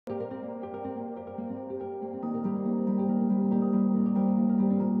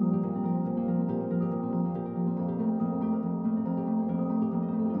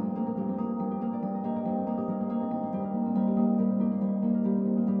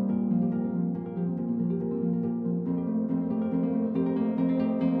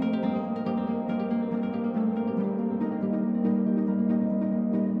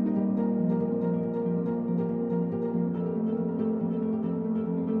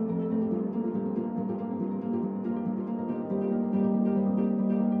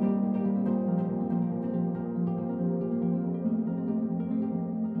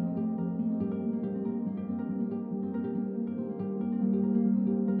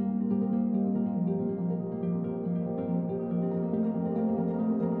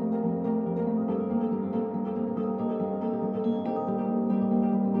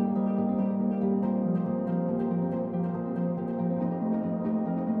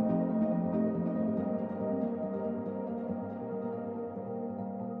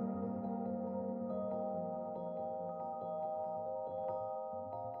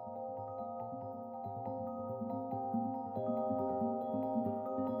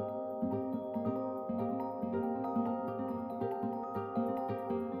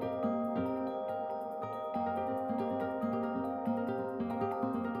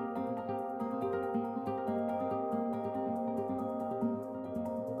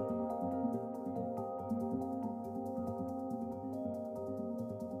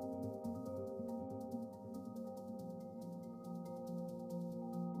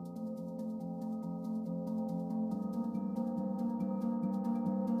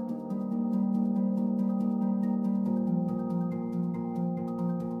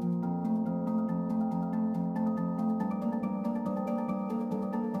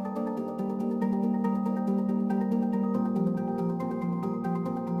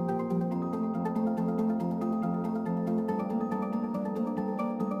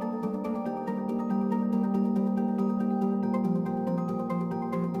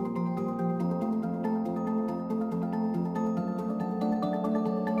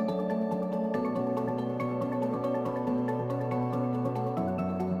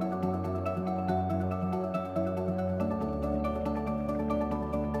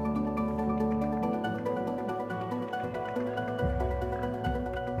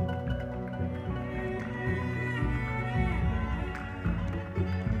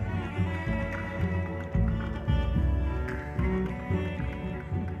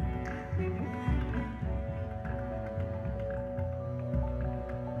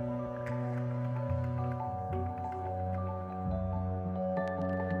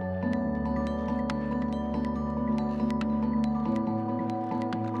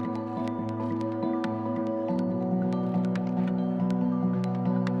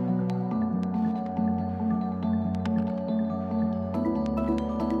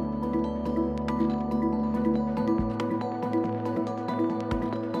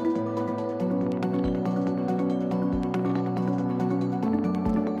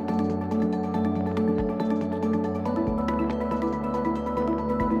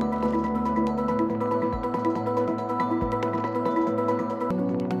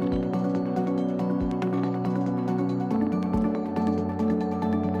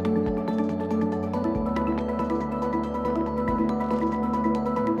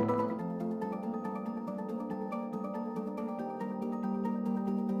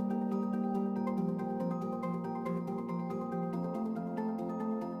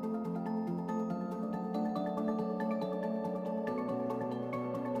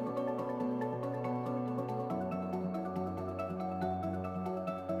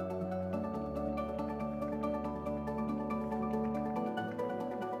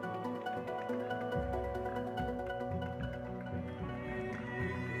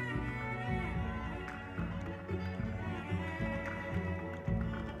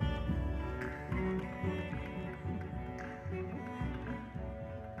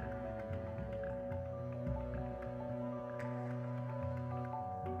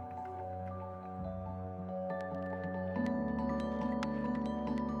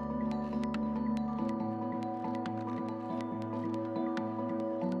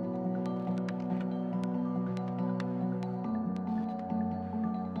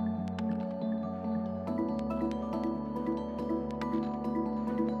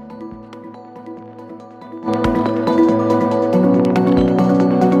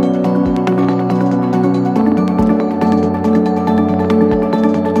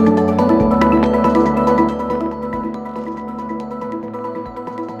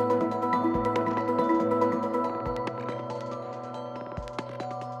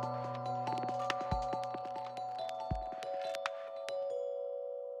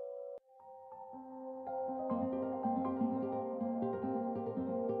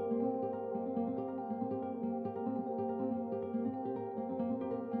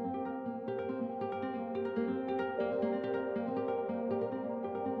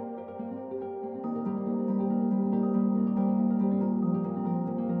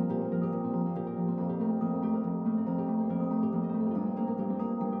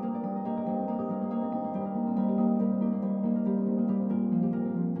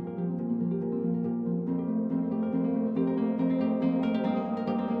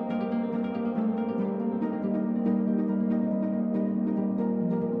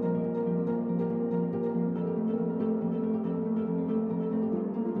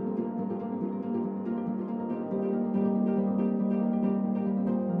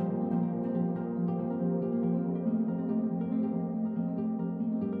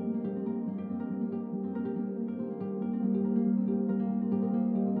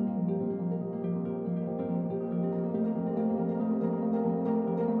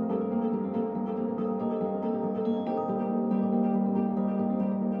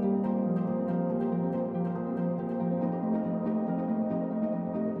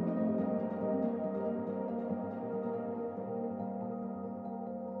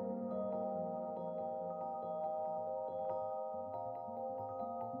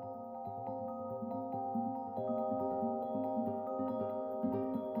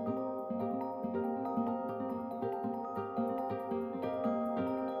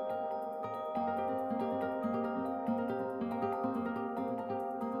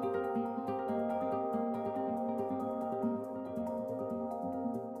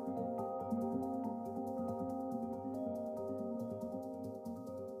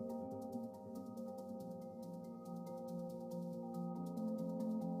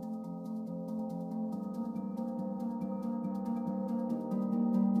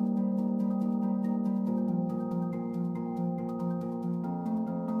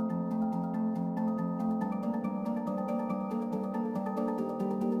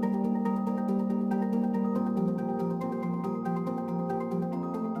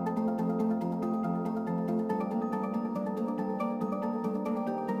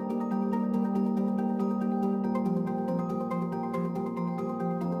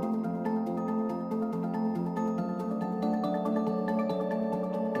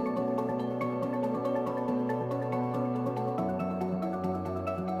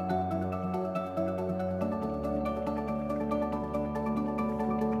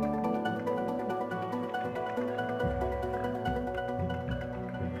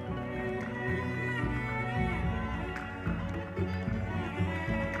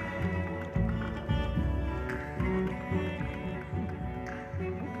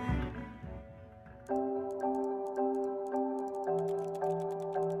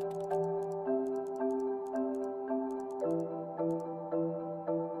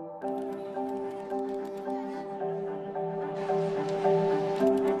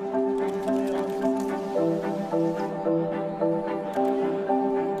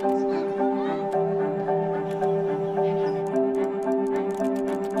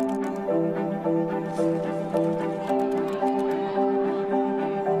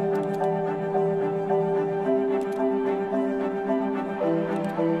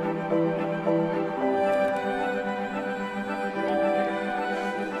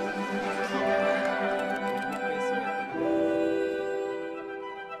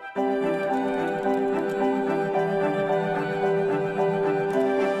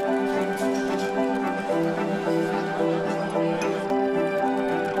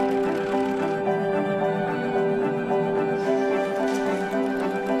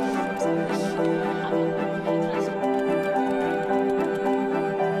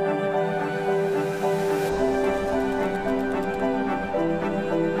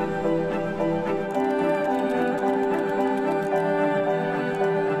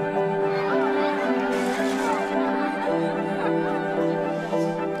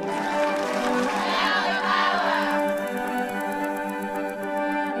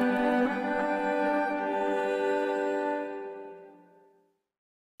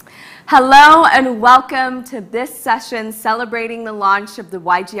Hello and welcome to this session celebrating the launch of the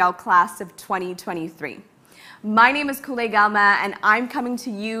YGL class of 2023. My name is Kulay Galma and I'm coming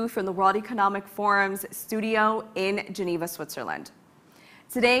to you from the World Economic Forum's studio in Geneva, Switzerland.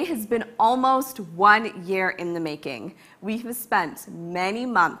 Today has been almost 1 year in the making. We have spent many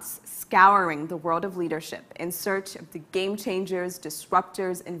months scouring the world of leadership in search of the game changers,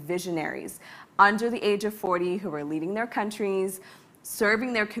 disruptors, and visionaries under the age of 40 who are leading their countries,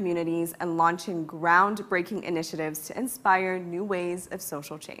 serving their communities, and launching groundbreaking initiatives to inspire new ways of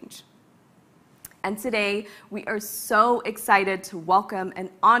social change. And today, we are so excited to welcome and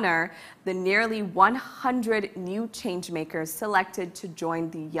honor the nearly 100 new changemakers selected to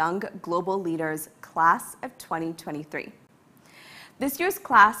join the Young Global Leaders Class of 2023. This year's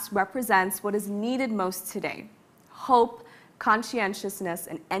class represents what is needed most today: hope, conscientiousness,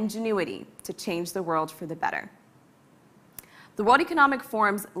 and ingenuity to change the world for the better. The World Economic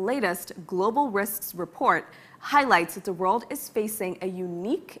Forum's latest Global Risks Report highlights that the world is facing a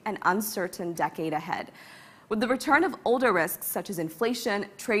unique and uncertain decade ahead, with the return of older risks such as inflation,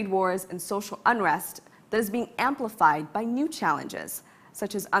 trade wars, and social unrest that is being amplified by new challenges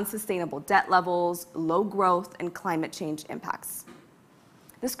such as unsustainable debt levels, low growth, and climate change impacts.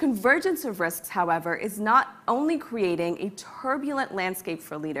 This convergence of risks, however, is not only creating a turbulent landscape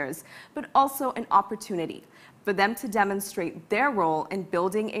for leaders, but also an opportunity for them to demonstrate their role in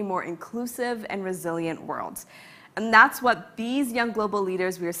building a more inclusive and resilient world. And that's what these young global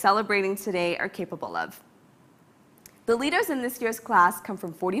leaders we are celebrating today are capable of. The leaders in this year's class come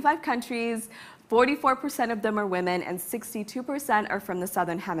from 45 countries, 44% of them are women, and 62% are from the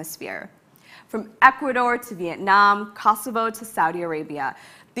Southern Hemisphere. From Ecuador to Vietnam, Kosovo to Saudi Arabia,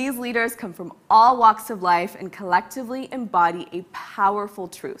 these leaders come from all walks of life and collectively embody a powerful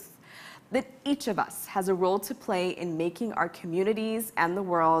truth: that each of us has a role to play in making our communities and the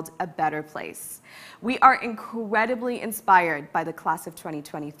world a better place. We are incredibly inspired by the class of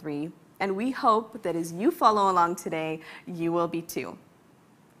 2023, and we hope that as you follow along today, you will be too.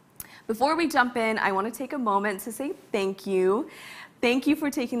 Before we jump in, I want to take a moment to say thank you. Thank you for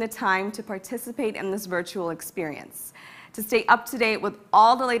taking the time to participate in this virtual experience. To stay up to date with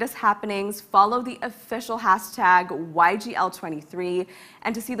all the latest happenings, follow the official hashtag YGL23,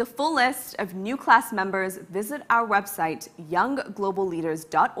 and to see the full list of new class members, visit our website,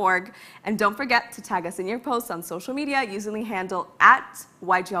 younggloballeaders.org, and don't forget to tag us in your posts on social media using the handle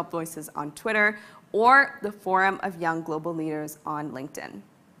 @YGLVoices on Twitter or the Forum of Young Global Leaders on LinkedIn.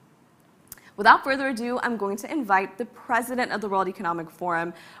 Without further ado, I'm going to invite the president of the World Economic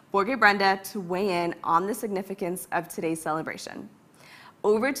Forum, Borge Brende, to weigh in on the significance of today's celebration.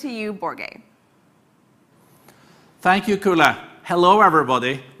 Over to you, Borge. Thank you, Kula. Hello,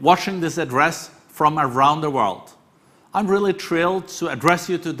 everybody watching this address from around the world. I'm really thrilled to address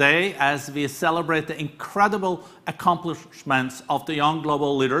you today as we celebrate the incredible accomplishments of the Young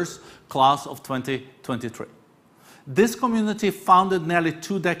Global Leaders Class of 2023. This community, founded nearly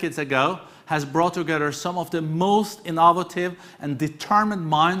 2 decades ago, has brought together some of the most innovative and determined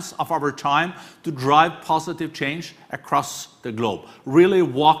minds of our time to drive positive change across the globe, really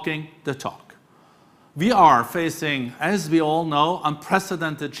walking the talk. We are facing, as we all know,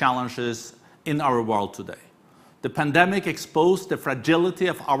 unprecedented challenges in our world today. The pandemic exposed the fragility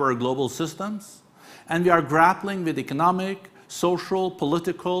of our global systems, and we are grappling with economic, social,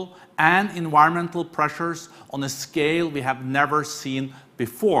 political, and environmental pressures on a scale we have never seen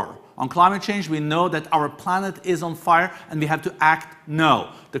before. On climate change, we know that our planet is on fire and we have to act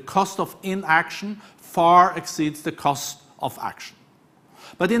now. The cost of inaction far exceeds the cost of action.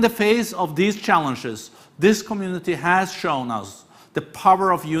 But in the face of these challenges, this community has shown us the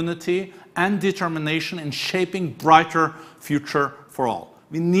power of unity and determination in shaping a brighter future for all.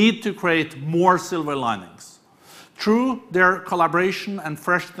 We need to create more silver linings. Through their collaboration and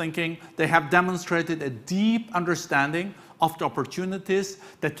fresh thinking, they have demonstrated a deep understanding of the opportunities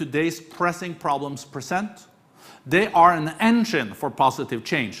that today's pressing problems present. They are an engine for positive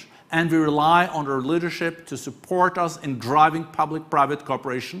change, and we rely on their leadership to support us in driving public-private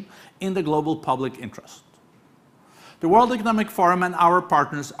cooperation in the global public interest. The World Economic Forum and our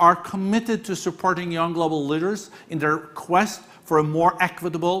partners are committed to supporting young global leaders in their quest for a more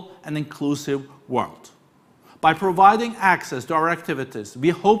equitable and inclusive world. By providing access to our activities, we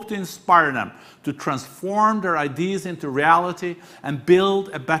hope to inspire them to transform their ideas into reality and build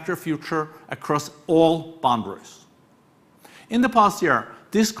a better future across all boundaries. In the past year,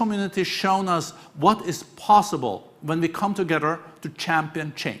 this community has shown us what is possible when we come together to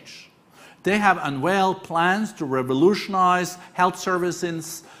champion change. They have unveiled plans to revolutionize health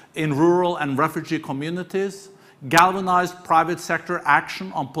services in rural and refugee communities, galvanized private sector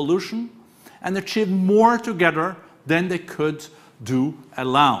action on pollution, and achieved more together than they could do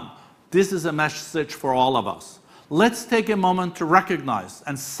alone. This is a message for all of us. Let's take a moment to recognize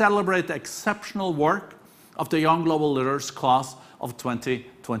and celebrate the exceptional work of the Young Global Leaders class of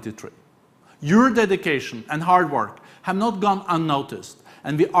 2023. Your dedication and hard work have not gone unnoticed,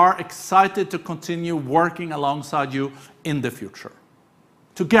 and we are excited to continue working alongside you in the future.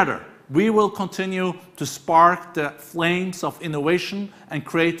 Together, we will continue to spark the flames of innovation and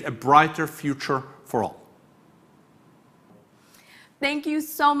create a brighter future for all. Thank you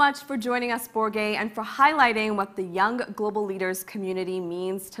so much for joining us, Borge, and for highlighting what the Young Global Leaders community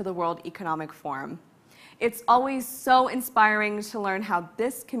means to the World Economic Forum. It's always so inspiring to learn how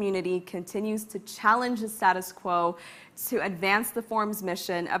this community continues to challenge the status quo to advance the forum's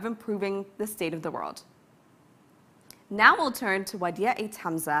mission of improving the state of the world. Now we'll turn to Wadia Ait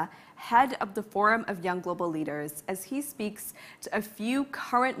Hamza, head of the Forum of Young Global Leaders, as he speaks to a few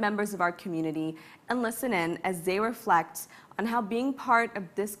current members of our community and listen in as they reflect on how being part of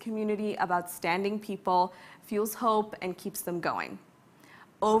this community of outstanding people fuels hope and keeps them going.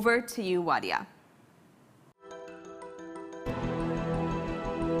 Over to you, Wadia.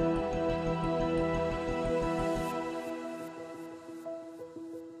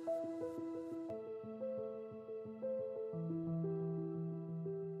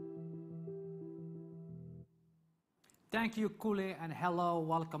 Thank you, Kule, and hello.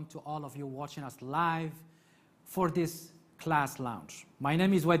 Welcome to all of you watching us live for this class launch. My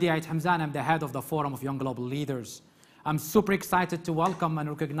name is Wadia Ait Hamza, and I'm the head of the Forum of Young Global Leaders. I'm super excited to welcome and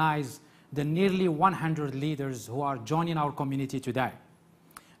recognize the nearly 100 leaders who are joining our community today.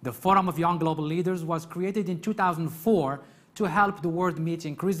 The Forum of Young Global Leaders was created in 2004 to help the world meet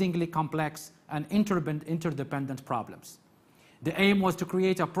increasingly complex and interdependent problems. The aim was to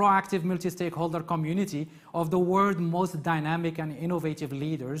create a proactive multi-stakeholder community of the world's most dynamic and innovative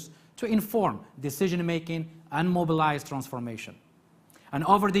leaders to inform decision-making and mobilize transformation. And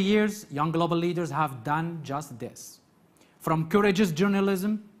over the years, Young Global Leaders have done just this. From courageous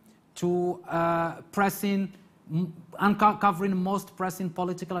journalism to uncovering most pressing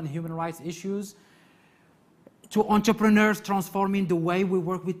political and human rights issues, to entrepreneurs transforming the way we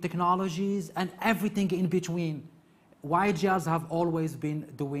work with technologies, and everything in between. YGLs have always been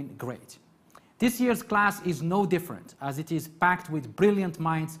doing great. This year's class is no different, as it is packed with brilliant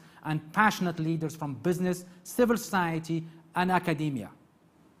minds and passionate leaders from business, civil society, and academia.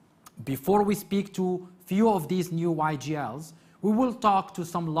 Before we speak to few of these new YGLs, we will talk to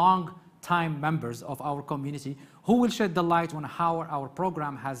some long-time members of our community who will shed the light on how our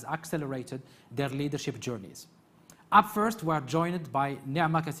program has accelerated their leadership journeys. Up first, we are joined by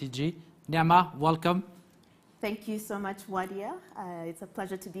Neema Kasiji. Neema, welcome. Thank you so much, Wadia. It's a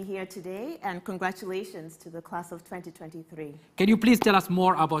pleasure to be here today, and congratulations to the class of 2023. Can you please tell us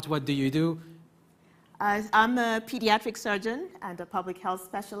more about what do you do? I'm a pediatric surgeon and a public health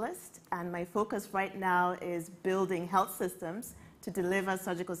specialist, and my focus right now is building health systems to deliver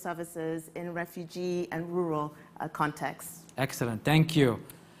surgical services in refugee and rural contexts. Excellent, thank you.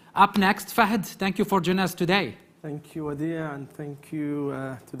 Up next, Fahd, thank you for joining us today. Thank you, Wadia, and thank you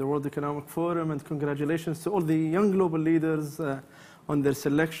to the World Economic Forum, and congratulations to all the young global leaders on their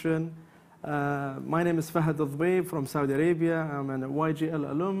selection. My name is Fahd Al-Dhbeib from Saudi Arabia. I'm an YGL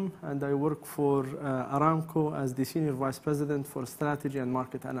alum, and I work for Aramco as the Senior Vice President for Strategy and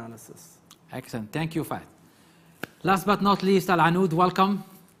Market Analysis. Excellent, thank you, Fahd. Last but not least, Al-Anud, welcome.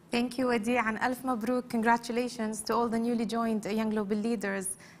 Thank you, Wadia, and Alf Mabruk. Congratulations to all the newly joined Young Global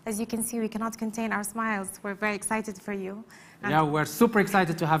Leaders. As you can see, we cannot contain our smiles. We're very excited for you. And yeah, we're super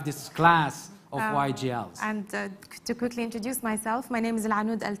excited to have this class of YGLs. And to quickly introduce myself, my name is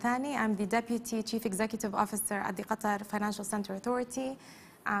Al-Anud Al-Thani. I'm the Deputy Chief Executive Officer at the Qatar Financial Center Authority.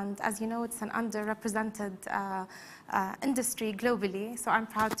 And as you know, it's an underrepresented industry globally. So I'm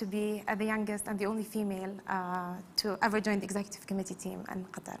proud to be the youngest and the only female to ever join the executive committee team in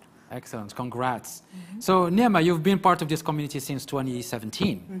Qatar. Excellent, congrats. So Neema, you've been part of this community since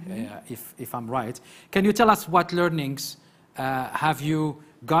 2017, if I'm right. Can you tell us what learnings have you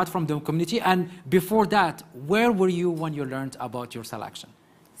got from the community? And before that, where were you when you learned about your selection?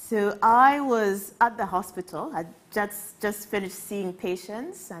 So I was at the hospital. I just finished seeing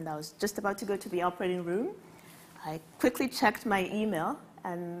patients, and I was just about to go to the operating room. I quickly checked my email,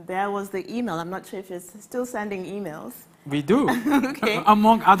 and there was the email. I'm not sure if you're still sending emails. We do, okay.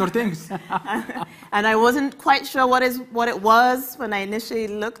 Among other things. And I wasn't quite sure what it was when I initially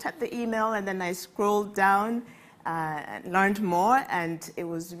looked at the email, and then I scrolled down and learned more, and it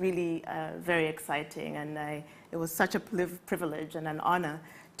was really very exciting, and it was such a privilege and an honor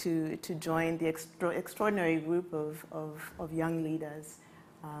to join the extraordinary group of young leaders.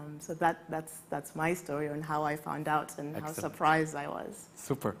 So that's my story on how I found out and Excellent. how surprised I was.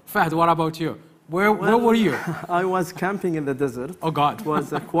 Super. Fahd, what about you? Where were you? I was camping in the desert. Oh, God. It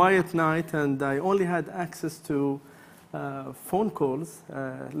was a quiet night, and I only had access to phone calls,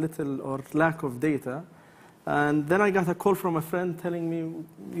 little or lack of data. And then I got a call from a friend telling me,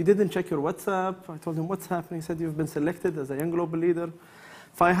 you didn't check your WhatsApp. I told him, what's happening? He said, you've been selected as a young global leader.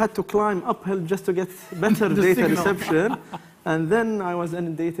 So I had to climb uphill just to get better data reception. And then I was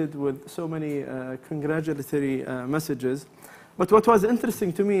inundated with so many congratulatory messages. But what was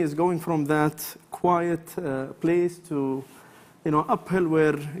interesting to me is going from that quiet place to, uphill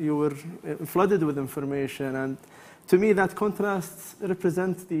where you were flooded with information. And to me, that contrast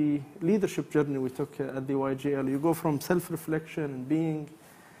represents the leadership journey we took at the YGL. You go from self-reflection and being,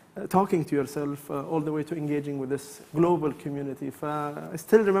 talking to yourself, all the way to engaging with this global community. I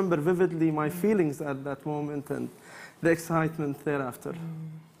still remember vividly my feelings at that moment and the excitement thereafter.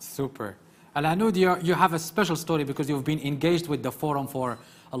 Super. Al-Anud, you have a special story because you've been engaged with the forum for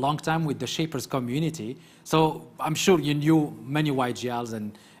a long time with the Shapers community. So I'm sure you knew many YGLs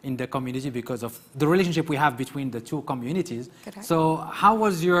and in the community because of the relationship we have between the two communities. Correct. So how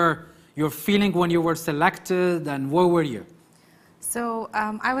was your feeling when you were selected, and where were you? So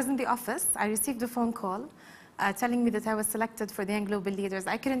I was in the office. I received a phone call telling me that I was selected for the Young Global Leaders.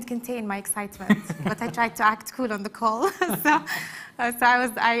 I couldn't contain my excitement, but I tried to act cool on the call.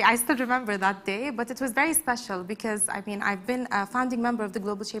 I still remember that day, but it was very special because, I've been a founding member of the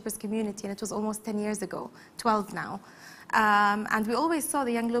Global Shapers community, and it was almost 10 years ago, 12 now. And we always saw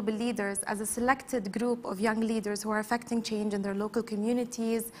the Young Global Leaders as a selected group of young leaders who are affecting change in their local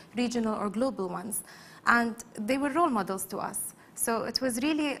communities, regional or global ones. And they were role models to us. So it was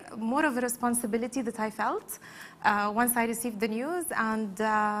really more of a responsibility that I felt once I received the news. And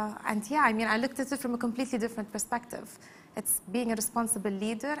I looked at it from a completely different perspective. It's being a responsible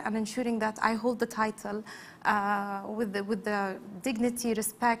leader and ensuring that I hold the title with the dignity,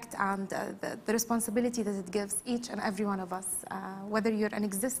 respect, and the responsibility that it gives each and every one of us, whether you're an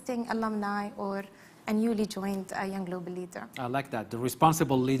existing alumni or a newly joined young global leader. I like that, the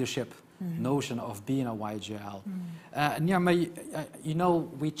responsible leadership notion of being a YGL. Niameh,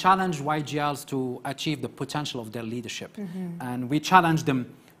 we challenge YGLs to achieve the potential of their leadership, and we challenge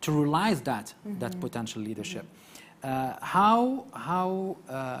them to realize that potential leadership. How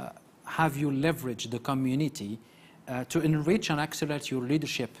have you leveraged the community to enrich and accelerate your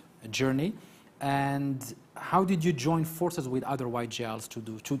leadership journey? And how did you join forces with other YGLs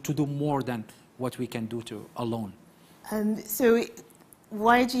to do more than what we can do alone? So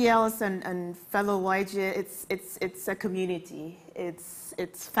YGLs and fellow YGL, it's a community.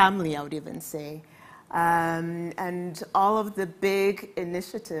 It's family, I would even say. And all of the big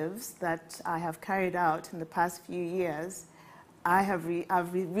initiatives that I have carried out in the past few years, I've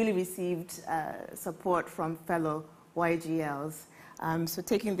really received support from fellow YGLs. So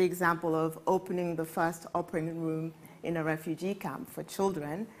taking the example of opening the first operating room in a refugee camp for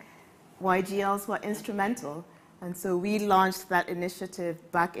children, YGLs were instrumental. And so we launched that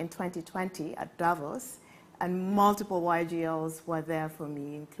initiative back in 2020 at Davos. And multiple YGLs were there for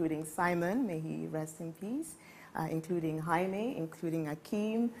me, including Simon, may he rest in peace, including Jaime, including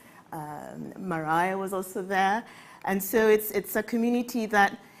Akeem. Mariah was also there. And so it's a community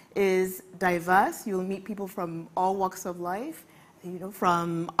that is diverse. You'll meet people from all walks of life,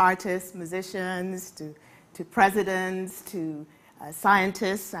 from artists, musicians, to presidents, to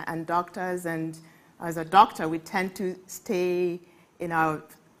scientists and doctors. And as a doctor, we tend to stay in our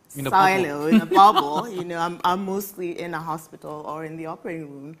silo, in a bubble. I'm mostly in a hospital or in the operating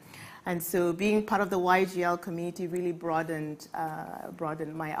room. And so being part of the YGL community really broadened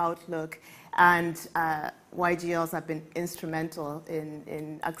my outlook. And YGLs have been instrumental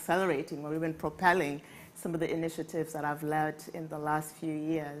in accelerating or even propelling some of the initiatives that I've led in the last few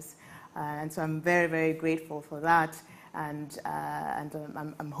years. And so I'm very, very grateful for that. And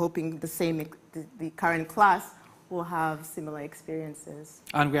I'm hoping the current class will have similar experiences.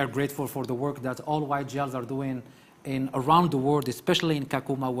 And we are grateful for the work that all YGLs are doing around the world, especially in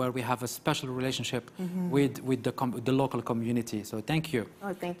Kakuma, where we have a special relationship with the local community. So thank you.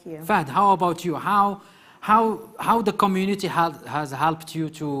 Oh, thank you. Fahd, how about you? How the community has helped you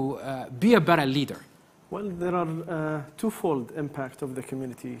to be a better leader? Well, there are twofold impact of the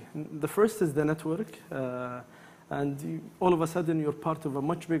community. The first is the network. And all of a sudden, you're part of a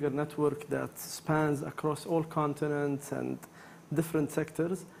much bigger network that spans across all continents and different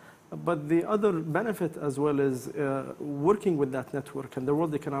sectors. But the other benefit as well is working with that network and the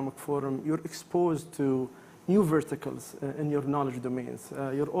World Economic Forum, you're exposed to new verticals in your knowledge domains.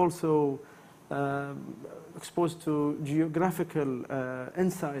 You're also exposed to geographical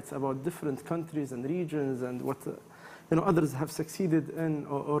insights about different countries and regions and what others have succeeded in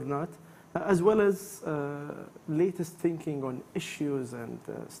or not, as well as latest thinking on issues and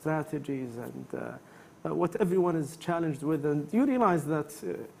strategies and what everyone is challenged with. And you realize that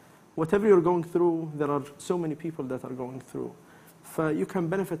whatever you're going through, there are so many people that are going through. So you can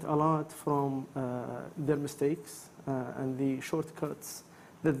benefit a lot from their mistakes and the shortcuts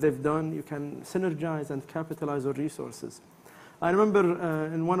that they've done. You can synergize and capitalize on resources. I remember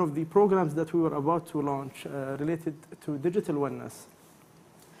in one of the programs that we were about to launch related to digital wellness,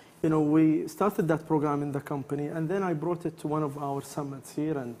 we started that program in the company, and then I brought it to one of our summits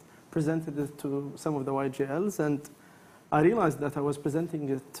here and presented it to some of the YGLs. And I realized that I was presenting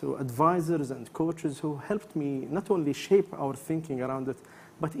it to advisors and coaches who helped me not only shape our thinking around it,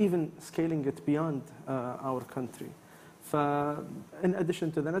 but even scaling it beyond our country. In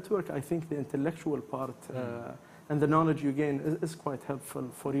addition to the network, I think the intellectual part and the knowledge you gain is quite helpful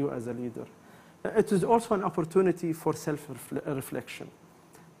for you as a leader. It is also an opportunity for self-reflection.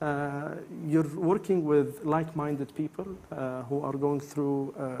 You're working with like-minded people who are going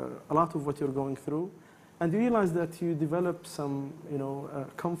through a lot of what you're going through, and you realize that you develop some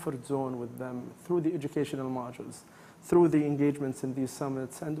comfort zone with them through the educational modules, through the engagements in these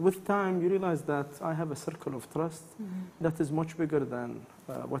summits. And with time, you realize that I have a circle of trust that is much bigger than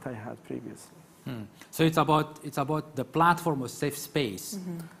what I had previously. So it's about the platform of safe space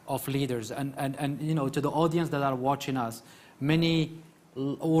of leaders. And to the audience that are watching us, many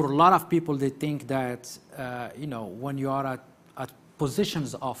or a lot of people, they think that when you are at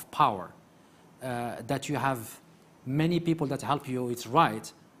positions of power, that you have many people that help you, it's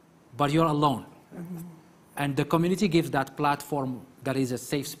right, but you're alone. And the community gives that platform that is a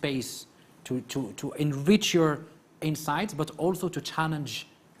safe space to enrich your insights, but also to challenge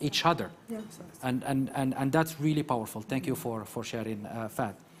each other. Yeah. And that's really powerful. Thank you for sharing,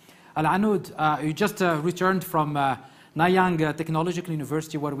 Fahd. Al-Anud, you just returned from Nanyang Technological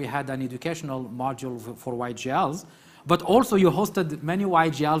University, where we had an educational module for YGLs, but also you hosted many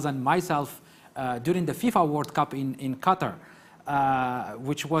YGLs and myself during the FIFA World Cup in Qatar,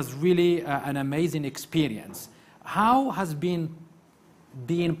 which was really an amazing experience. How has being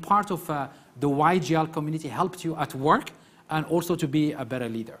part of the YGL community helped you at work and also to be a better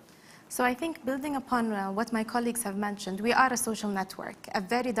leader? So I think building upon what my colleagues have mentioned, we are a social network, a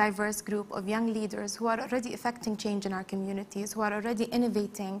very diverse group of young leaders who are already affecting change in our communities, who are already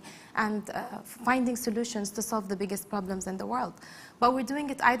innovating and finding solutions to solve the biggest problems in the world. But we're doing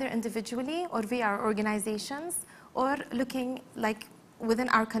it either individually or via our organizations, or looking like within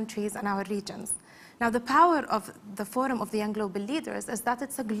our countries and our regions. Now, the power of the Forum of the Young Global Leaders is that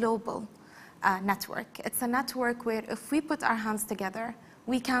it's a global network. It's a network where if we put our hands together,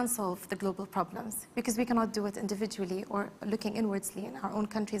 we can solve the global problems, because we cannot do it individually or looking inwardly in our own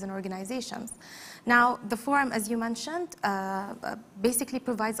countries and organizations. Now, the forum, as you mentioned, basically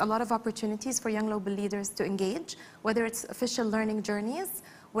provides a lot of opportunities for young global leaders to engage, whether it's official learning journeys,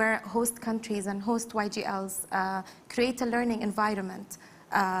 where host countries and host YGLs create a learning environment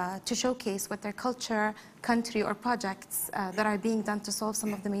to showcase what their culture, country, or projects that are being done to solve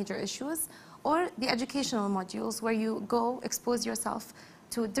some of the major issues, or the educational modules, where you go expose yourself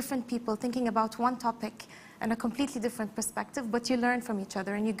to different people thinking about one topic and a completely different perspective, but you learn from each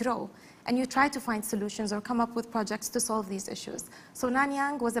other and you grow and you try to find solutions or come up with projects to solve these issues. So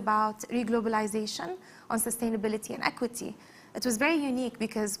Nanyang was about reglobalization on sustainability and equity. It was very unique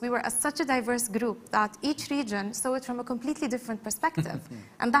because we were such a diverse group that each region saw it from a completely different perspective.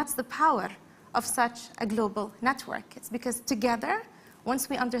 And that's the power of such a global network. It's because together, once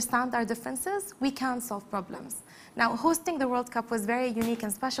we understand our differences, we can solve problems. Now, hosting the World Cup was very unique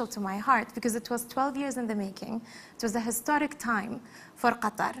and special to my heart because it was 12 years in the making. It was a historic time for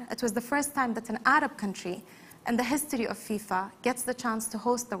Qatar. It was the first time that an Arab country in the history of FIFA gets the chance to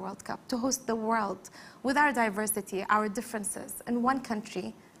host the World Cup, to host the world with our diversity, our differences in one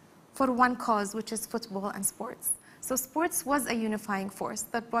country for one cause, which is football and sports. So sports was a unifying force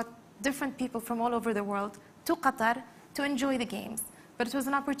that brought different people from all over the world to Qatar to enjoy the games. But it was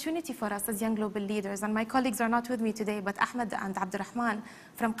an opportunity for us as young global leaders, and my colleagues are not with me today, but Ahmed and Abdurrahman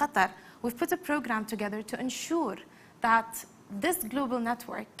from Qatar, we've put a program together to ensure that this global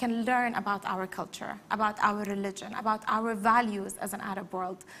network can learn about our culture, about our religion, about our values as an Arab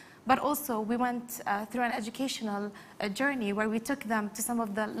world. But also, we went through an educational journey where we took them to some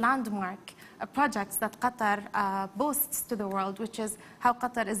of the landmark projects that Qatar boasts to the world, which is how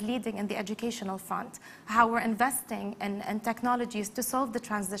Qatar is leading in the educational front, how we're investing in technologies to solve the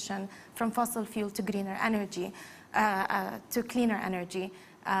transition from fossil fuel to greener energy, to cleaner energy.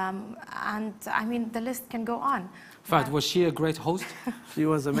 And I mean, the list can go on. Fahd, was she a great host? She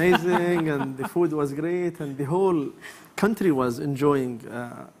was amazing, and the food was great, and the whole country was enjoying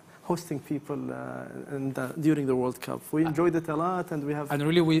hosting people during the World Cup. We enjoyed it a lot, and we have And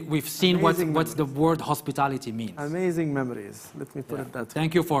really, we've seen what the word hospitality means. amazing memories. Let me put it that way.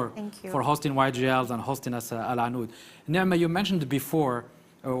 Thank you for Thank you. for hosting YGLs and hosting us, Al Anud. Neema, you mentioned before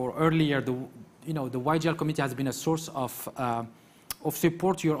or earlier, the YGL committee has been a source of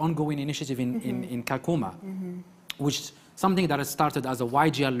support to your ongoing initiative in Kakuma, which is something that has started as a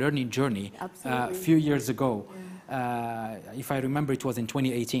YGL learning journey a few years ago. If I remember, it was in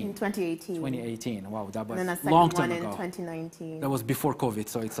 2018. In 2018. 2018. Wow, that was And then a a second long one time in ago. 2019. That was before COVID,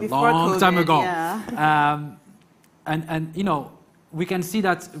 so it's a Before long time COVID, ago. yeah. And you know, we can see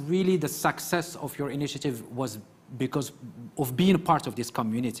that really the success of your initiative was because of being part of this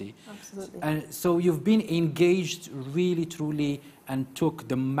community. Absolutely. And so you've been engaged really, truly, and took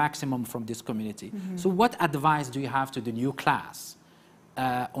the maximum from this community. So what advice do you have to the new class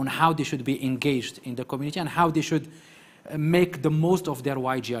on how they should be engaged in the community and how they should make the most of their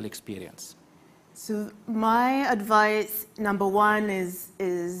YGL experience? So my advice, number one,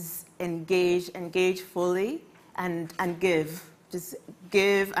 is engage fully and give. Just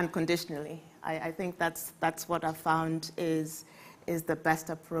give unconditionally. I think that's what I found is the best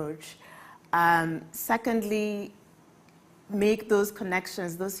approach. Secondly, make those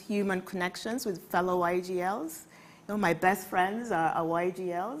connections, those human connections with fellow YGLs. You know, my best friends are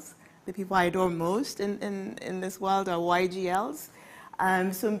YGLs. The people I adore most in this world are YGLs.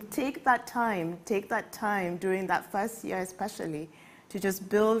 So take that time during that first year especially to just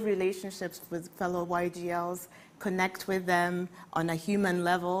build relationships with fellow YGLs, connect with them on a human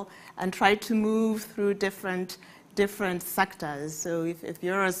level, and try to move through different sectors. So if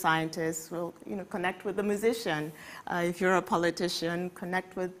you're a scientist, well, connect with the musician. If you're a politician,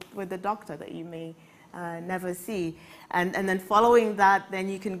 connect with the doctor that you may never see. And then following that, then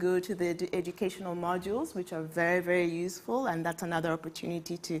you can go to the educational modules, which are very, very useful, and that's another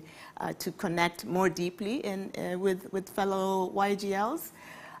opportunity to connect more deeply with fellow YGLs.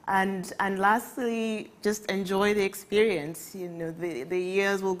 And lastly, just enjoy the experience. The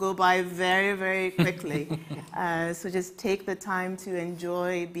years will go by very, very quickly. So just take the time to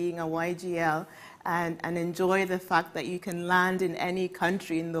enjoy being a YGL and enjoy the fact that you can land in any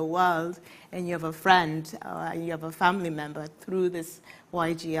country in the world and you have a friend or you have a family member through this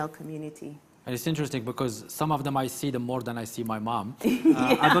YGL community. And it's interesting because some of them I see them more than I see my mom.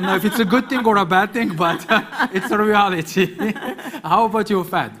 I don't know if it's a good thing or a bad thing, but it's a reality. How about you,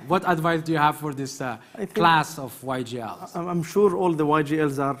 Fahd? What advice do you have for this class of YGLs? I'm sure all the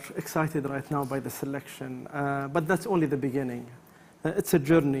YGLs are excited right now by the selection, but that's only the beginning. It's a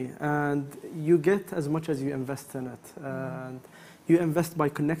journey, and you get as much as you invest in it. And you invest by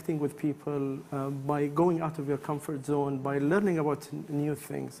connecting with people, by going out of your comfort zone, by learning about new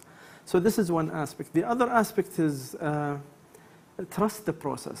things. So this is one aspect. The other aspect is trust the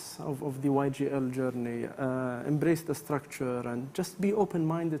process of the YGL journey, embrace the structure, and just be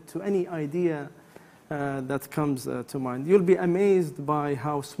open-minded to any idea that comes to mind. You'll be amazed by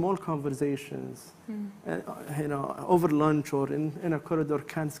how small conversations, over lunch or in a corridor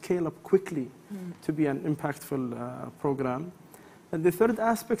can scale up quickly to be an impactful program. And the third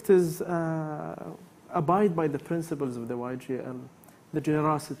aspect is abide by the principles of the YGL. The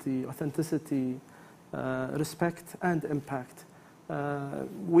generosity, authenticity, respect, and impact.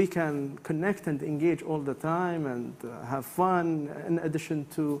 We can connect and engage all the time and have fun in addition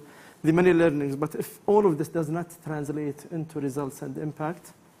to the many learnings. But if all of this does not translate into results and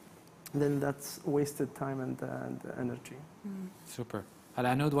impact, then that's wasted time and energy. Super. Al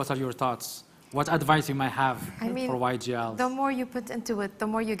Anud, what are your thoughts? What advice you might have for YGLs? The more you put into it, the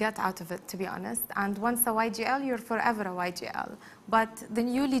more you get out of it, to be honest. And once a YGL, you're forever a YGL. But the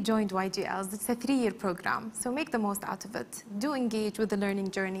newly joined YGLs, it's a 3-year program, so make the most out of it. Do engage with the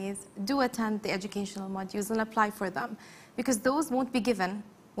learning journeys, do attend the educational modules and apply for them, because those won't be given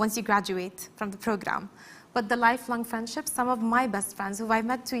once you graduate from the program. But the lifelong friendships, some of my best friends who I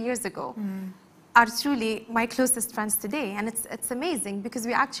met 2 years ago, are truly my closest friends today. And it's amazing because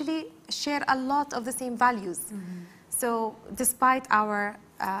we actually share a lot of the same values. So despite our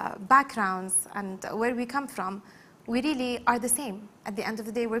backgrounds and where we come from, we really are the same. At the end of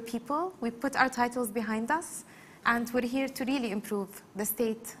the day, we're people. We put our titles behind us, and we're here to really improve the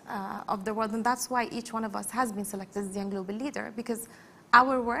state of the world. And that's why each one of us has been selected as the Young Global Leader, because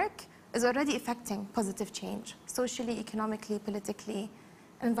our work is already affecting positive change, socially, economically, politically,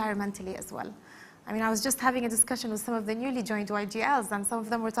 environmentally as well. I mean, I was just having a discussion with some of the newly joined YGLs, and some of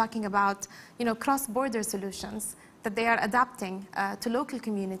them were talking about, cross-border solutions that they are adapting to local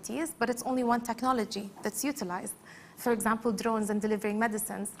communities, but it's only one technology that's utilized. For example, drones and delivering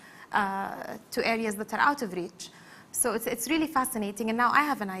medicines to areas that are out of reach. So it's really fascinating, and now I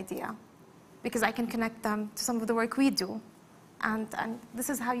have an idea, because I can connect them to some of the work we do. And this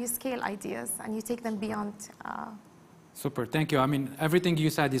is how you scale ideas, and you take them beyond. Super, thank you. I mean, everything you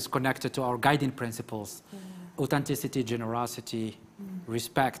said is connected to our guiding principles: authenticity, generosity,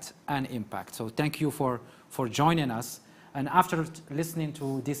 respect, and impact. So thank you for joining us. And after listening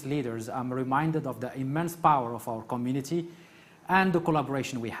to these leaders, I'm reminded of the immense power of our community and the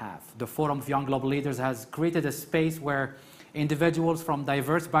collaboration we have. The Forum of Young Global Leaders has created a space where individuals from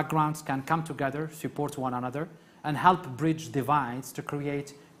diverse backgrounds can come together, support one another, and help bridge divides to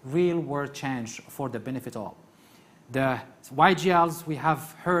create real-world change for the benefit of all. The YGLs we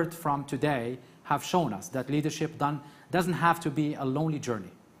have heard from today have shown us that leadership doesn't have to be a lonely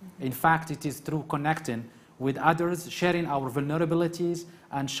journey. In fact, it is through connecting with others, sharing our vulnerabilities,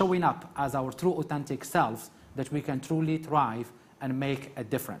 and showing up as our true authentic selves that we can truly thrive and make a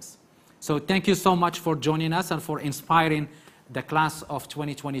difference. So thank you so much for joining us and for inspiring the class of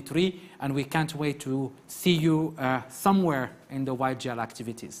 2023, and we can't wait to see you somewhere in the YGL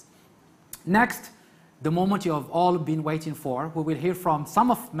activities. Next, the moment you have all been waiting for, we will hear from some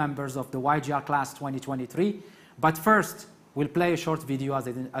of members of the YGL class 2023, but first, we'll play a short video as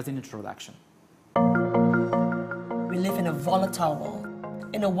an introduction. We live in a volatile world,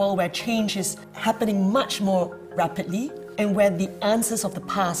 in a world where change is happening much more rapidly and where the answers of the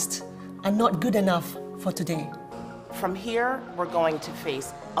past are not good enough for today. From here, we're going to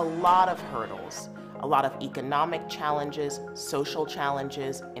face a lot of hurdles, a lot of economic challenges, social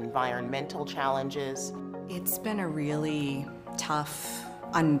challenges, environmental challenges. It's been a really tough,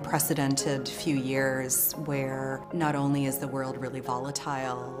 unprecedented few years where not only is the world really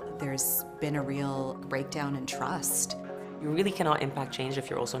volatile, there's been a real breakdown in trust. You really cannot impact change if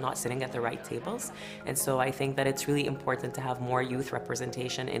you're also not sitting at the right tables. And so I think that it's really important to have more youth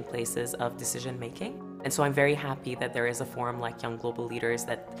representation in places of decision making. And so I'm very happy that there is a forum like Young Global Leaders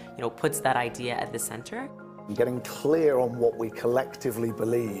that puts that idea at the center. Getting clear on what we collectively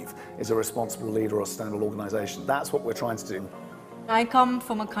believe is a responsible leader or sustainable organization. That's what we're trying to do. I come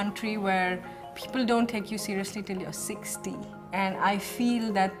from a country where people don't take you seriously till you're 60. And I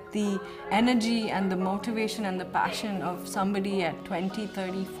feel that the energy and the motivation and the passion of somebody at 20,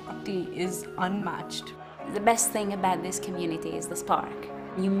 30, 40 is unmatched. The best thing about this community is the spark.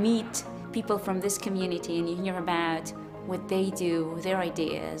 You meet people from this community and you hear about what they do, their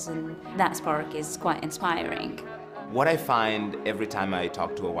ideas, and that spark is quite inspiring. What I find every time I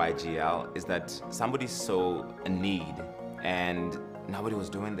talk to a YGL is that somebody saw a need and nobody was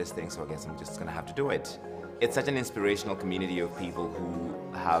doing this thing, so I guess I'm just gonna have to do it. It's such an inspirational community of people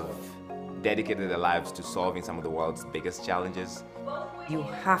who have dedicated their lives to solving some of the world's biggest challenges. You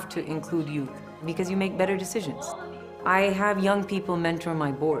have to include youth because you make better decisions. I have young people mentor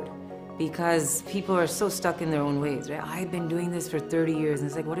my board because people are so stuck in their own ways, right? I've been doing this for 30 years, and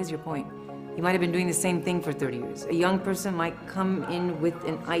it's like, what is your point? You might have been doing the same thing for 30 years. A young person might come in with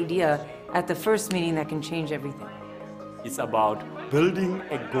an idea at the first meeting that can change everything. It's about building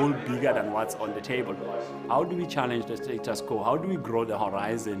a goal bigger than what's on the table. How do we challenge the status quo? How do we grow the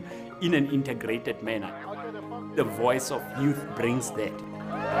horizon in an integrated manner? The voice of youth brings that.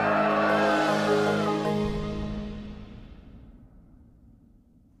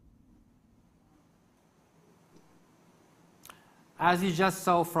 As you just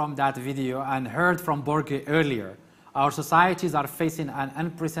saw from that video and heard from Borge earlier, our societies are facing an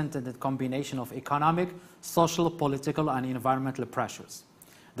unprecedented combination of economic, social, political, and environmental pressures.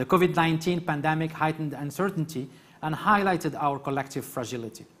 The COVID-19 pandemic heightened uncertainty and highlighted our collective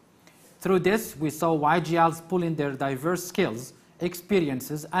fragility. Through this, we saw YGLs pulling their diverse skills,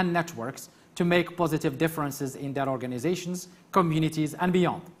 experiences, and networks to make positive differences in their organizations, communities, and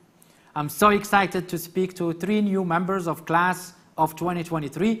beyond. I'm so excited to speak to 3 new members of class of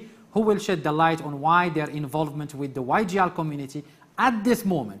 2023 who will shed the light on why their involvement with the YGL community at this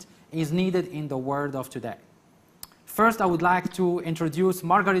moment is needed in the world of today. First, I would like to introduce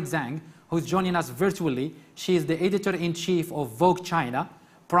Margaret Zhang, who's joining us virtually. She is the editor-in-chief of Vogue China.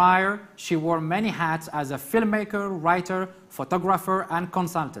 Prior, she wore many hats as a filmmaker, writer, photographer, and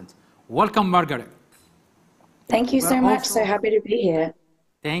consultant. Welcome, Margaret. Thank you so much. So happy to be here.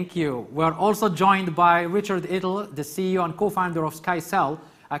 Thank you. We're also joined by Richard Idle, the CEO and co-founder of SkyCell,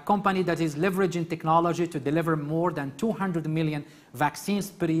 a company that is leveraging technology to deliver more than 200 million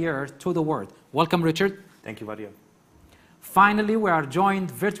vaccines per year to the world. Welcome, Richard. Thank you, Vadia. Finally, we are joined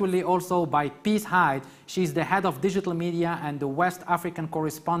virtually also by Peace Hyde. She's the head of digital media and the West African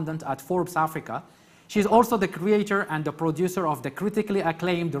correspondent at Forbes Africa. She's also the creator and the producer of the critically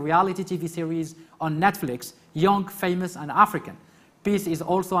acclaimed reality TV series on Netflix, Young, Famous, and African. Peace is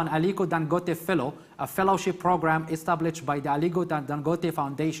also an Aliko Dangote Fellow, a fellowship program established by the Aliko Dangote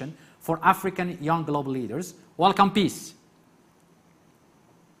Foundation for African Young Global Leaders. Welcome, Peace.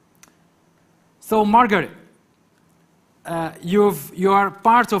 So, Margaret, you are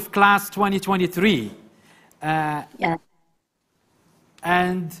part of Class 2023. Yeah.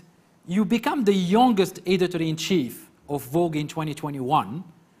 And you become the youngest editor-in-chief of Vogue in 2021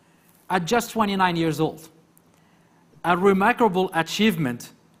 at just 29 years old. A remarkable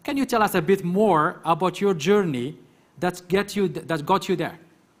achievement. Can you tell us a bit more about your journey that got you there?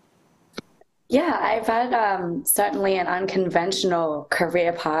 Yeah, I've had certainly an unconventional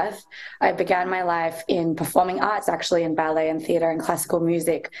career path. I began my life in performing arts, actually in ballet and theater and classical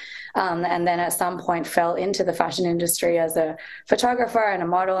music, and then at some point fell into the fashion industry as a photographer and a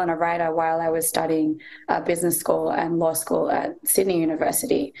model and a writer while I was studying business school and law school at Sydney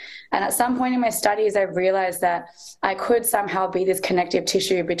University. And at some point in my studies, I realized that I could somehow be this connective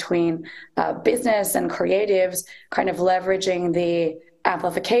tissue between business and creatives, kind of leveraging the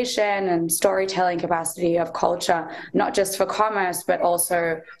amplification and storytelling capacity of culture, not just for commerce, but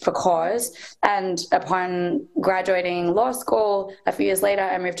also for cause. And upon graduating law school, a few years later,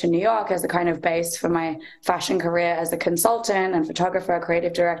 I moved to New York as a kind of base for my fashion career as a consultant and photographer,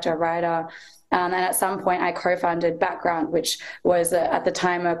 creative director, writer. And at some point, I co-founded Background, which was at the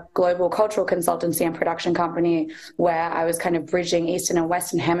time a global cultural consultancy and production company where I was kind of bridging Eastern and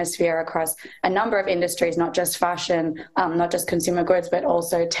Western hemisphere across a number of industries, not just fashion, not just consumer goods, but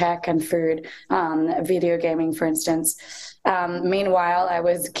also tech and food, video gaming, for instance. Meanwhile, I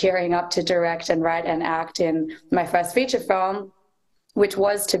was gearing up to direct and write and act in my first feature film, which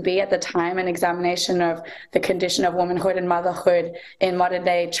was to be at the time an examination of the condition of womanhood and motherhood in modern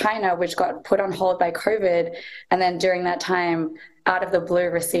day China, which got put on hold by COVID. And then during that time, out of the blue,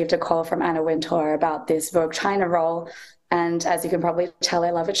 received a call from Anna Wintour about this Vogue China role. And as you can probably tell,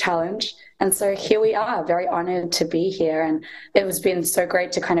 I love a challenge. And so here we are, very honored to be here. And it has been so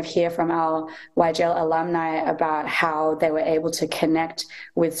great to kind of hear from our YGL alumni about how they were able to connect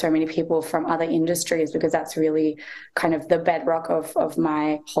with so many people from other industries, because that's really kind of the bedrock of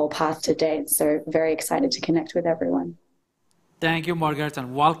my whole path to date. So very excited to connect with everyone. Thank you, Margaret,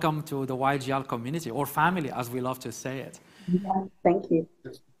 and welcome to the YGL community, or family, as we love to say it. Yeah, thank you.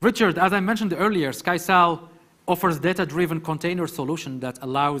 Richard, as I mentioned earlier, SkySal offers data-driven container solution that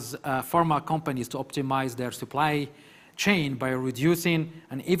allows pharma companies to optimize their supply chain by reducing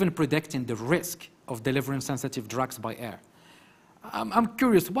and even predicting the risk of delivering sensitive drugs by air. I'm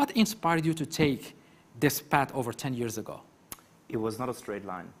curious, what inspired you to take this path over 10 years ago? It was not a straight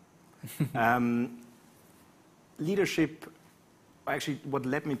line. Leadership, actually what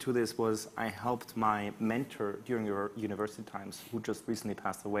led me to this was I helped my mentor during your university times, who just recently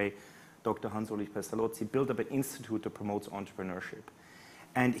passed away, Dr. Hans-Ulrich Pestalozzi, built up an institute that promotes entrepreneurship.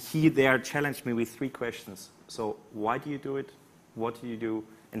 And he there challenged me with 3 questions. So why do you do it? What do you do?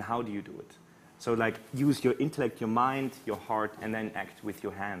 And how do you do it? So like use your intellect, your mind, your heart, and then act with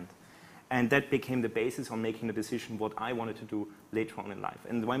your hand. And that became the basis on making the decision what I wanted to do later on in life.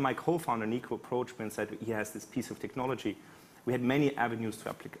 And when my co-founder Nico approached me and said he has this piece of technology, we had many avenues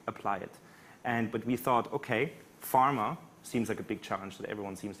to apply it. But we thought, okay, pharma seems like a big challenge that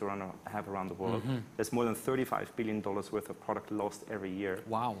everyone seems to have around the world. Mm-hmm. There's more than $35 billion worth of product lost every year.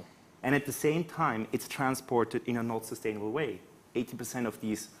 Wow. And at the same time, it's transported in a not sustainable way. 80% of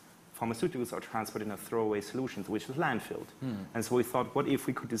these pharmaceuticals are transported in a throwaway solution, which is landfilled. And so we thought, what if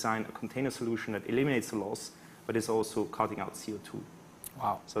we could design a container solution that eliminates the loss, but is also cutting out CO2?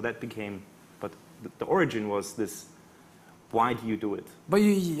 Wow. So that became, but the origin was this, why do you do it? But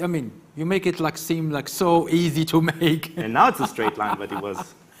I mean, you make it like seem like so easy to make. And now it's a straight line, but it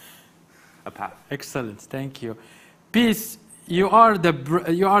was a path. Excellent, thank you. Peace, you are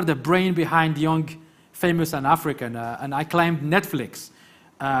the brain behind Young, Famous, and African, and I claimed Netflix,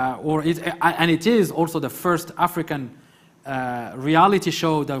 and it is also the first African reality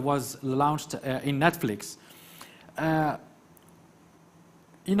show that was launched in Netflix.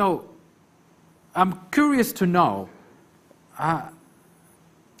 You know, I'm curious to know. I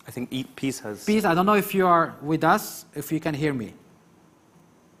think Peace has... Peace, I don't know if you are with us, if you can hear me.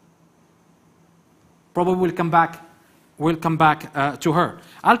 Probably we'll come back to her.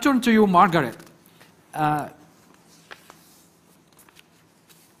 I'll turn to you, Margaret.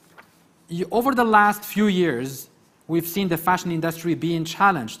 over the last few years, we've seen the fashion industry being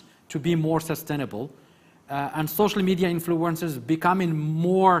challenged to be more sustainable, and social media influencers becoming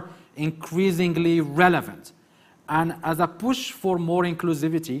more increasingly relevant. And as a push for more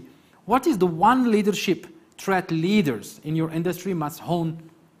inclusivity, what is the one leadership trait leaders in your industry must hone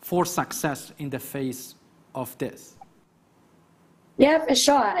for success in the face of this? Yeah, for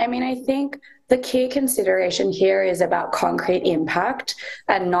sure. I mean, I think the key consideration here is about concrete impact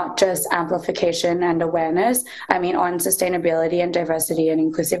and not just amplification and awareness. I mean, on sustainability and diversity and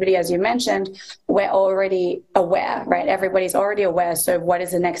inclusivity, as you mentioned, we're already aware, right? Everybody's already aware. So what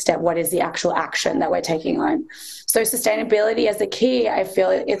is the next step? What is the actual action that we're taking on? So sustainability as the key, I feel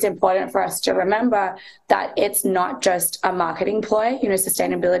it's important for us to remember that it's not just a marketing ploy. You know,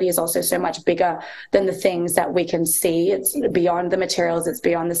 sustainability is also so much bigger than the things that we can see. It's beyond the materials, it's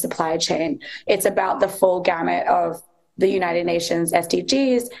beyond the supply chain. It's about the full gamut of the United Nations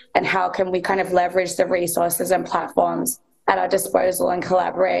SDGs and how can we kind of leverage the resources and platforms at our disposal and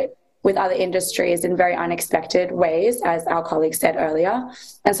collaborate with other industries in very unexpected ways, as our colleague said earlier.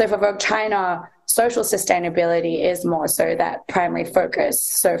 And so for Vogue China, social sustainability is more so that primary focus.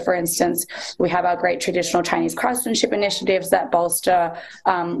 So for instance, we have our great traditional Chinese craftsmanship initiatives that bolster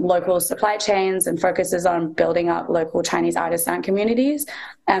local supply chains and focuses on building up local Chinese artisan communities.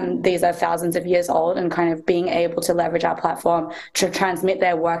 And these are thousands of years old, and kind of being able to leverage our platform to transmit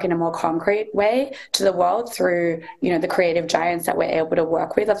their work in a more concrete way to the world through, you know, the creative giants that we're able to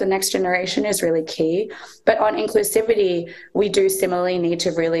work with of the next generation is really key. But on inclusivity, we do similarly need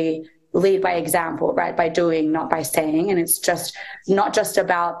to really lead by example, right? By doing, not by saying. And it's just not just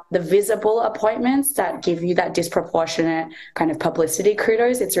about the visible appointments that give you that disproportionate kind of publicity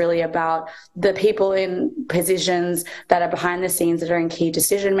kudos. It's really about the people in positions that are behind the scenes that are in key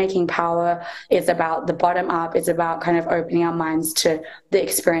decision-making power. It's about the bottom up. It's about kind of opening our minds to the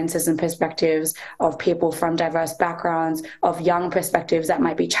experiences and perspectives of people from diverse backgrounds, of young perspectives that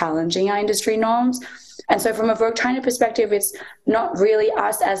might be challenging our industry norms. And so from a Vogue China perspective, it's not really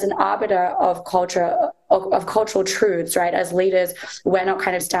us as an arbiter of culture, of cultural truths, right? As leaders, we're not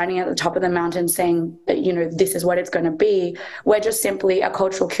kind of standing at the top of the mountain saying, you know, this is what it's going to be. We're just simply a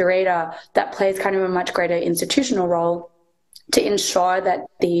cultural curator that plays kind of a much greater institutional role to ensure that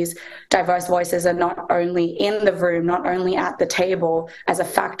these diverse voices are not only in the room, not only at the table as a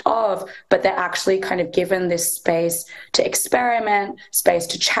fact of, but they're actually kind of given this space to experiment, space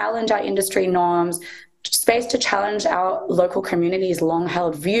to challenge our industry norms, space to challenge our local communities'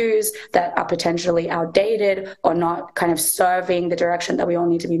 long-held views that are potentially outdated or not kind of serving the direction that we all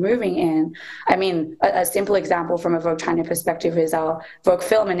need to be moving in. I mean, a simple example from a Vogue China perspective is our Vogue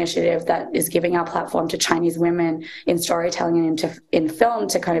Film initiative that is giving our platform to Chinese women in storytelling and in film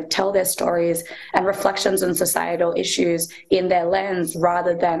to kind of tell their stories and reflections on societal issues in their lens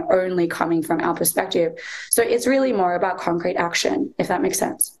rather than only coming from our perspective. So it's really more about concrete action, if that makes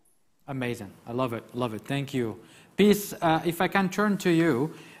sense. Amazing. I love it. Love it. Thank you. Peace, if I can turn to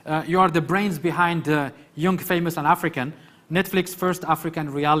you, you are the brains behind Young, Famous and African, Netflix's first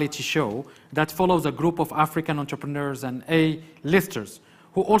African reality show that follows a group of African entrepreneurs and A-listers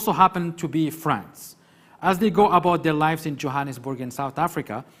who also happen to be friends. As they go about their lives in Johannesburg in South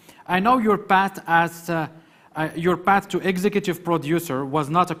Africa, I know your path to executive producer was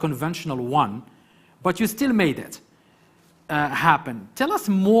not a conventional one, but you still made it happen. Tell us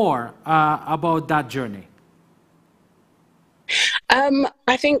more about that journey.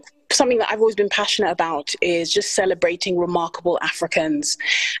 I think something that I've always been passionate about is just celebrating remarkable Africans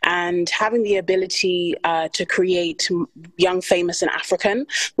and having the ability to create Young, Famous and African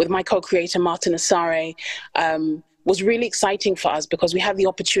with my co-creator Martin Asare was really exciting for us because we had the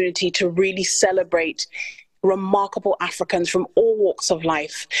opportunity to really celebrate remarkable Africans from all walks of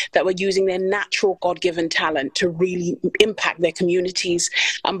life that were using their natural God-given talent to really impact their communities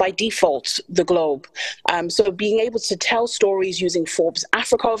and by default the globe. So being able to tell stories using Forbes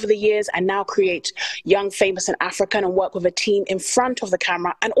Africa over the years and now create Young, Famous and African and work with a team in front of the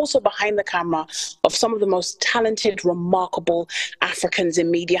camera and also behind the camera of some of the most talented, remarkable Africans in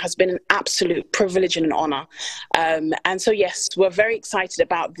media has been an absolute privilege and an honor. And so yes, we're very excited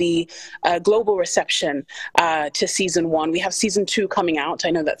about the global reception to season 1. We have season 2 coming out. I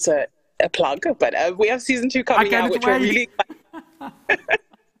know that's a plug, but we have season 2 coming out, which we're really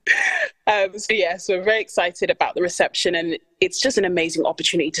so yes, we're very excited about the reception, and it's just an amazing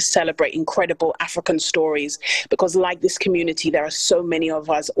opportunity to celebrate incredible African stories because like this community, there are so many of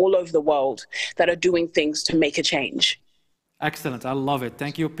us all over the world that are doing things to make a change. Excellent. I love it.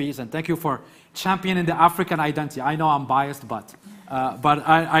 Thank you, Peace, and thank you for championing the African identity. I know I'm biased, but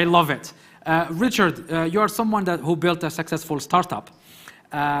I love it. Richard, you are someone who built a successful startup.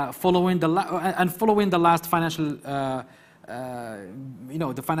 following the last financial,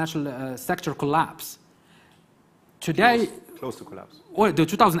 the financial sector collapse. Today, close to collapse. Well, the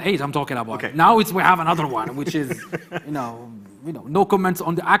 2008 I'm talking about. Okay. Now we have another one, which is, no comments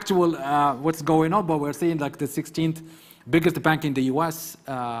on the actual what's going on, but we're seeing like the 16th biggest bank in the U.S.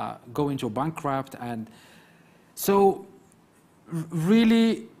 Go into bankrupt, and so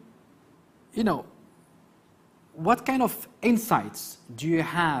really, what kind of insights do you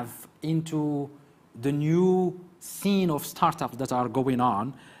have into the new scene of startups that are going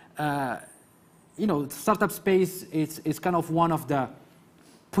on? Startup space is kind of one of the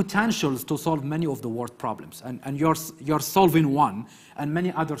potentials to solve many of the world problems, and you're solving one, and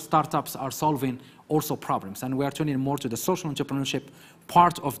many other startups are solving also problems, and we are turning more to the social entrepreneurship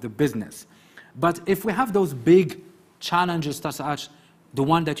part of the business. But if we have those big challenges such as the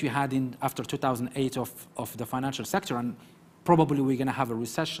one that you had after 2008 of the financial sector, and probably we're going to have a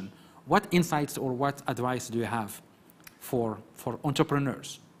recession, what insights or what advice do you have for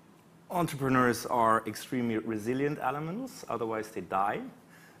entrepreneurs? Entrepreneurs are extremely resilient animals, otherwise they die.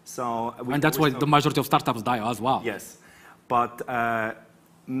 And that's why the majority of startups die as well. Yes, but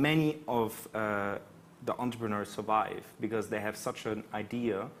many of the entrepreneurs survive because they have such an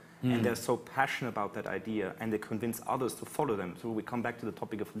idea and they're so passionate about that idea, and they convince others to follow them. So we come back to the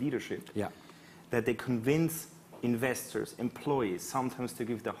topic of leadership. Yeah. That they convince investors, employees, sometimes to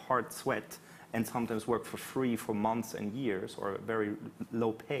give their hard sweat and sometimes work for free for months and years or very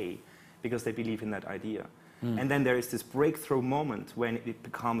low pay because they believe in that idea. And then there is this breakthrough moment when it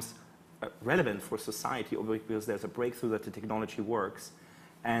becomes relevant for society, or because there's a breakthrough that the technology works.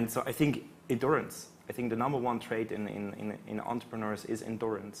 And so I think endurance. I think the number one trait in entrepreneurs is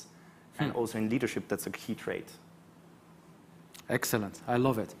endurance. And also in leadership, that's a key trait. Excellent. I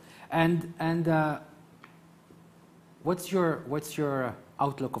love it. And what's your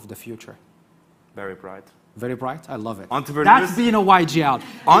outlook of the future? Very bright. Very bright? I love it. Entrepreneurs, that's being a YGL.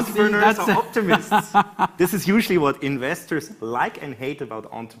 Entrepreneurs are optimists. This is usually what investors like and hate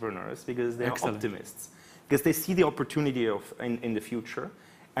about entrepreneurs, because they're optimists. Because they see the opportunity in the future.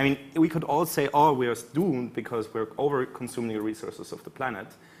 I mean, we could all say, oh, we are doomed because we're over-consuming the resources of the planet.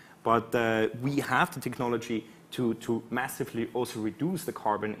 But we have the technology to massively also reduce the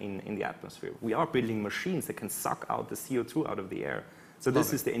carbon in the atmosphere. We are building machines that can suck out the CO2 out of the air. So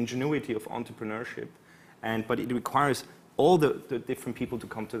this is the ingenuity of entrepreneurship. But it requires all the different people to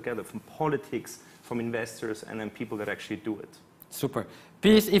come together, from politics, from investors, and then people that actually do it. Super.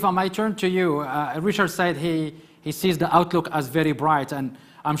 Peace, if I might turn to you. Richard said he sees the outlook as very bright, and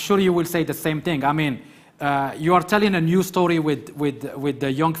I'm sure you will say the same thing. I mean, you are telling a new story with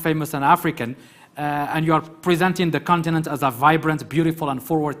the young, famous, and African, and you are presenting the continent as a vibrant, beautiful, and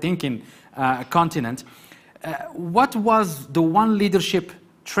forward-thinking continent. What was the one leadership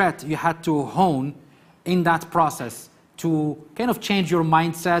trait you had to hone in that process to kind of change your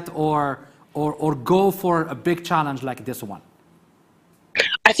mindset or go for a big challenge like this one?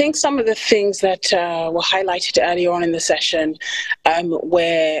 I think some of the things that were highlighted earlier on in the session,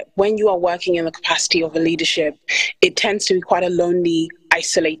 where when you are working in the capacity of a leadership, it tends to be quite a lonely,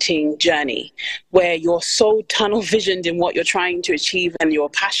 isolating journey, where you're so tunnel visioned in what you're trying to achieve and your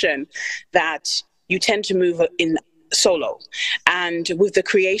passion that you tend to move in solo. And with the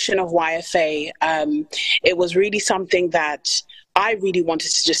creation of YFA, it was really something that I really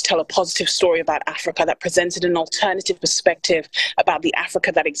wanted to just tell a positive story about Africa that presented an alternative perspective about the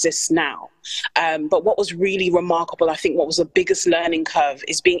Africa that exists now. But what was really remarkable, I think what was the biggest learning curve,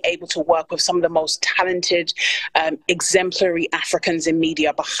 is being able to work with some of the most talented, exemplary Africans in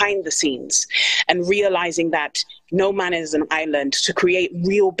media behind the scenes, and realizing that no man is an island. To create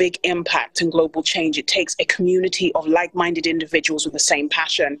real big impact and global change, it takes a community of like-minded individuals with the same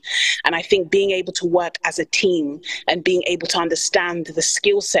passion. And I think being able to work as a team and being able to understand the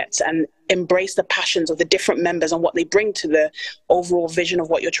skill sets and embrace the passions of the different members and what they bring to the overall vision of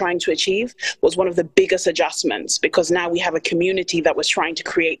what you're trying to achieve was one of the biggest adjustments, because now we have a community that was trying to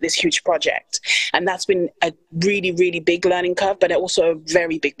create this huge project. And that's been a really, really big learning curve, but also a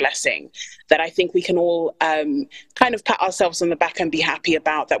very big blessing that I think we can all kind of pat ourselves on the back and be happy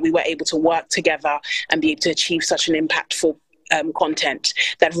about, that we were able to work together and be able to achieve such an impactful content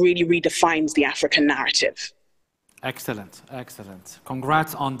that really redefines the African narrative. Excellent, excellent.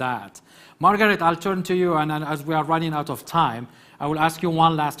 Congrats on that. Margaret, I'll turn to you, and as we are running out of time, I will ask you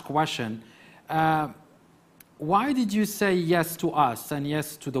one last question. Why did you say yes to us and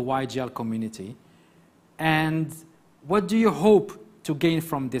yes to the YGL community? And what do you hope to gain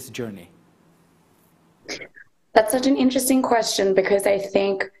from this journey? That's such an interesting question, because I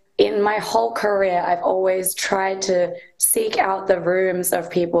think in my whole career, I've always tried to seek out the rooms of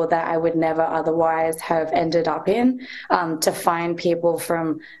people that I would never otherwise have ended up in, to find people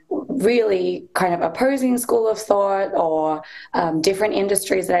from really kind of opposing school of thought or different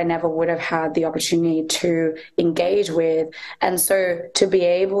industries that I never would have had the opportunity to engage with. And so to be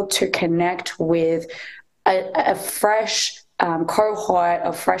able to connect with a fresh cohort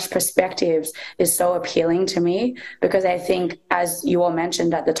of fresh perspectives is so appealing to me, because I think, as you all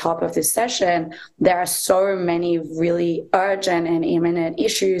mentioned at the top of this session, there are so many really urgent and imminent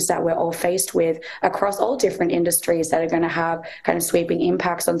issues that we're all faced with across all different industries that are going to have kind of sweeping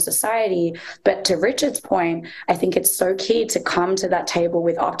impacts on society. But to Richard's point, I think it's so key to come to that table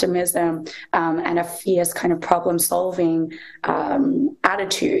with optimism and a fierce kind of problem-solving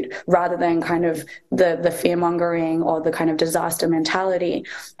attitude, rather than kind of the fear-mongering or the kind of disaster mentality.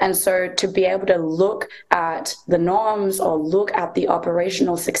 And so to be able to look at the norms or look at the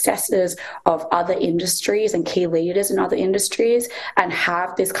operational successes of other industries and key leaders in other industries, and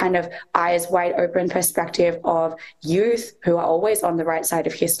have this kind of eyes wide open perspective of youth who are always on the right side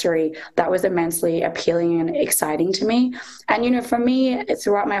of history, that was immensely appealing and exciting to me. And, you know, for me,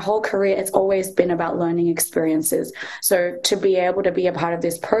 throughout my whole career, it's always been about learning experiences. So to be able to be a part of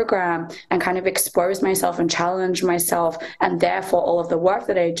this program and kind of expose myself and challenge myself, and therefore all of the work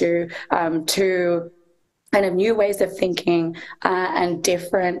that I do, to kind of new ways of thinking and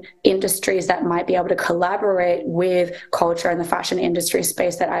different industries that might be able to collaborate with culture and the fashion industry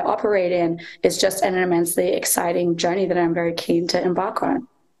space that I operate in, is just an immensely exciting journey that I'm very keen to embark on.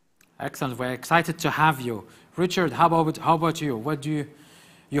 Excellent. We're excited to have you. Richard, how about you? What do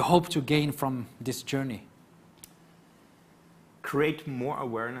you hope to gain from this journey? Create more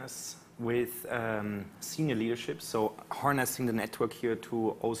awareness with senior leadership, so harnessing the network here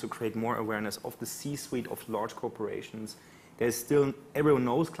to also create more awareness of the C-suite of large corporations. There's still, everyone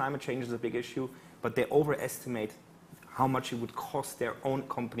knows climate change is a big issue, but they overestimate how much it would cost their own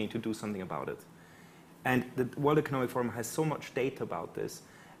company to do something about it. And the World Economic Forum has so much data about this.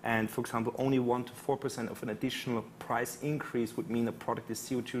 And for example, only 1 to 4% of an additional price increase would mean a product is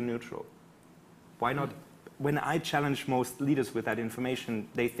CO2 neutral. Why not? When I challenge most leaders with that information,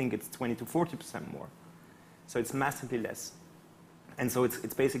 they think it's 20 to 40% more. So it's massively less. And so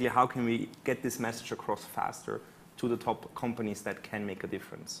it's basically how can we get this message across faster to the top companies that can make a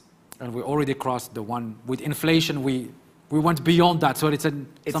difference. And we already crossed the one with inflation. We went beyond that. So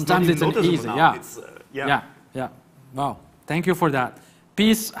sometimes it's an easy. Yeah. Yeah. Wow. Thank you for that.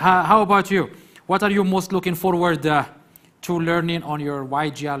 Peace, how about you? What are you most looking forward to learning on your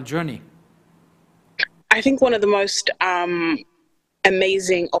YGL journey? I think one of the most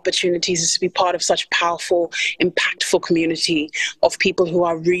amazing opportunities is to be part of such a powerful, impactful community of people who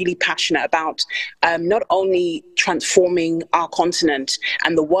are really passionate about not only transforming our continent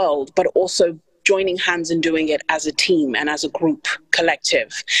and the world, but also joining hands and doing it as a team and as a group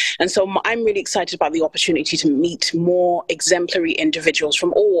collective. And so I'm really excited about the opportunity to meet more exemplary individuals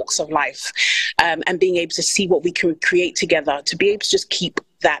from all walks of life, and being able to see what we can create together to be able to just keep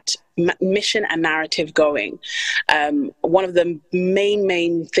that mission and narrative going. One of the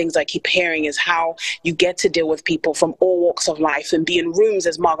main things I keep hearing is how you get to deal with people from all walks of life and be in rooms,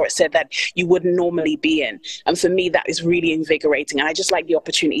 as Margaret said, that you wouldn't normally be in. And for me, that is really invigorating. And I just like the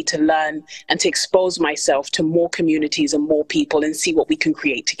opportunity to learn and to expose myself to more communities and more people and see what we can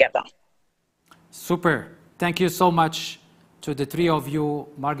create together. Super. Thank you so much to the three of you,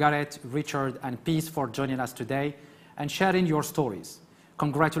 Margaret, Richard, and Peace, for joining us today and sharing your stories.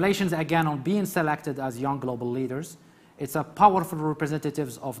 Congratulations again on being selected as Young Global Leaders. It's a powerful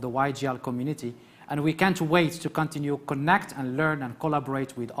representatives of the YGL community, and we can't wait to continue connect and learn and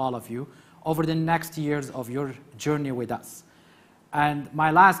collaborate with all of you over the next years of your journey with us. And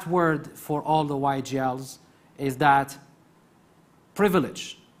my last word for all the YGLs is that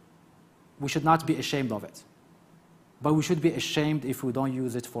privilege, we should not be ashamed of it, but we should be ashamed if we don't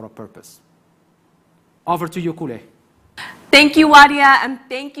use it for a purpose. Over to you, Kule. Thank you, Wadia, and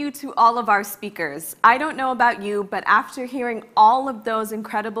thank you to all of our speakers. I don't know about you, but after hearing all of those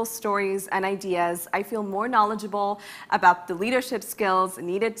incredible stories and ideas, I feel more knowledgeable about the leadership skills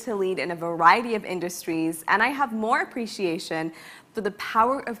needed to lead in a variety of industries, and I have more appreciation for the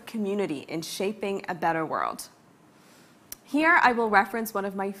power of community in shaping a better world. Here I will reference one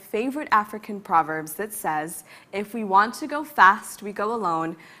of my favorite African proverbs that says, if we want to go fast, we go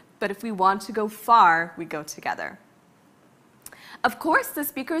alone, but if we want to go far, we go together. Of course, the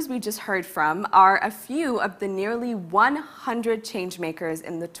speakers we just heard from are a few of the nearly 100 changemakers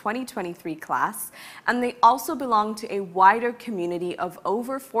in the 2023 class, and they also belong to a wider community of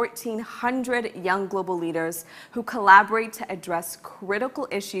over 1,400 young global leaders who collaborate to address critical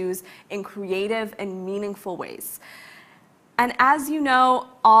issues in creative and meaningful ways. And as you know,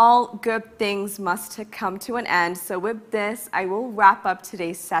 all good things must come to an end. So with this, I will wrap up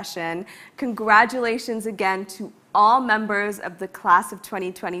today's session. Congratulations again to all members of the class of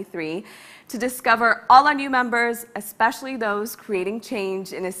 2023. To discover all our new members, especially those creating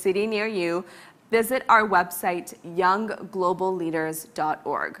change in a city near you, visit our website,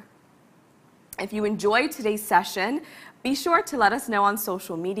 younggloballeaders.org. If you enjoyed today's session, be sure to let us know on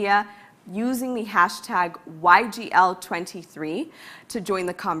social media using the hashtag YGL23 to join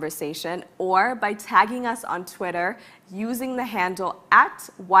the conversation, or by tagging us on Twitter using the handle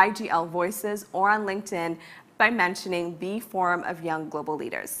 @YGLVoices, or on LinkedIn by mentioning the Forum of Young Global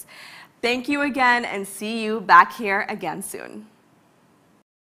Leaders. Thank you again, and see you back here again soon.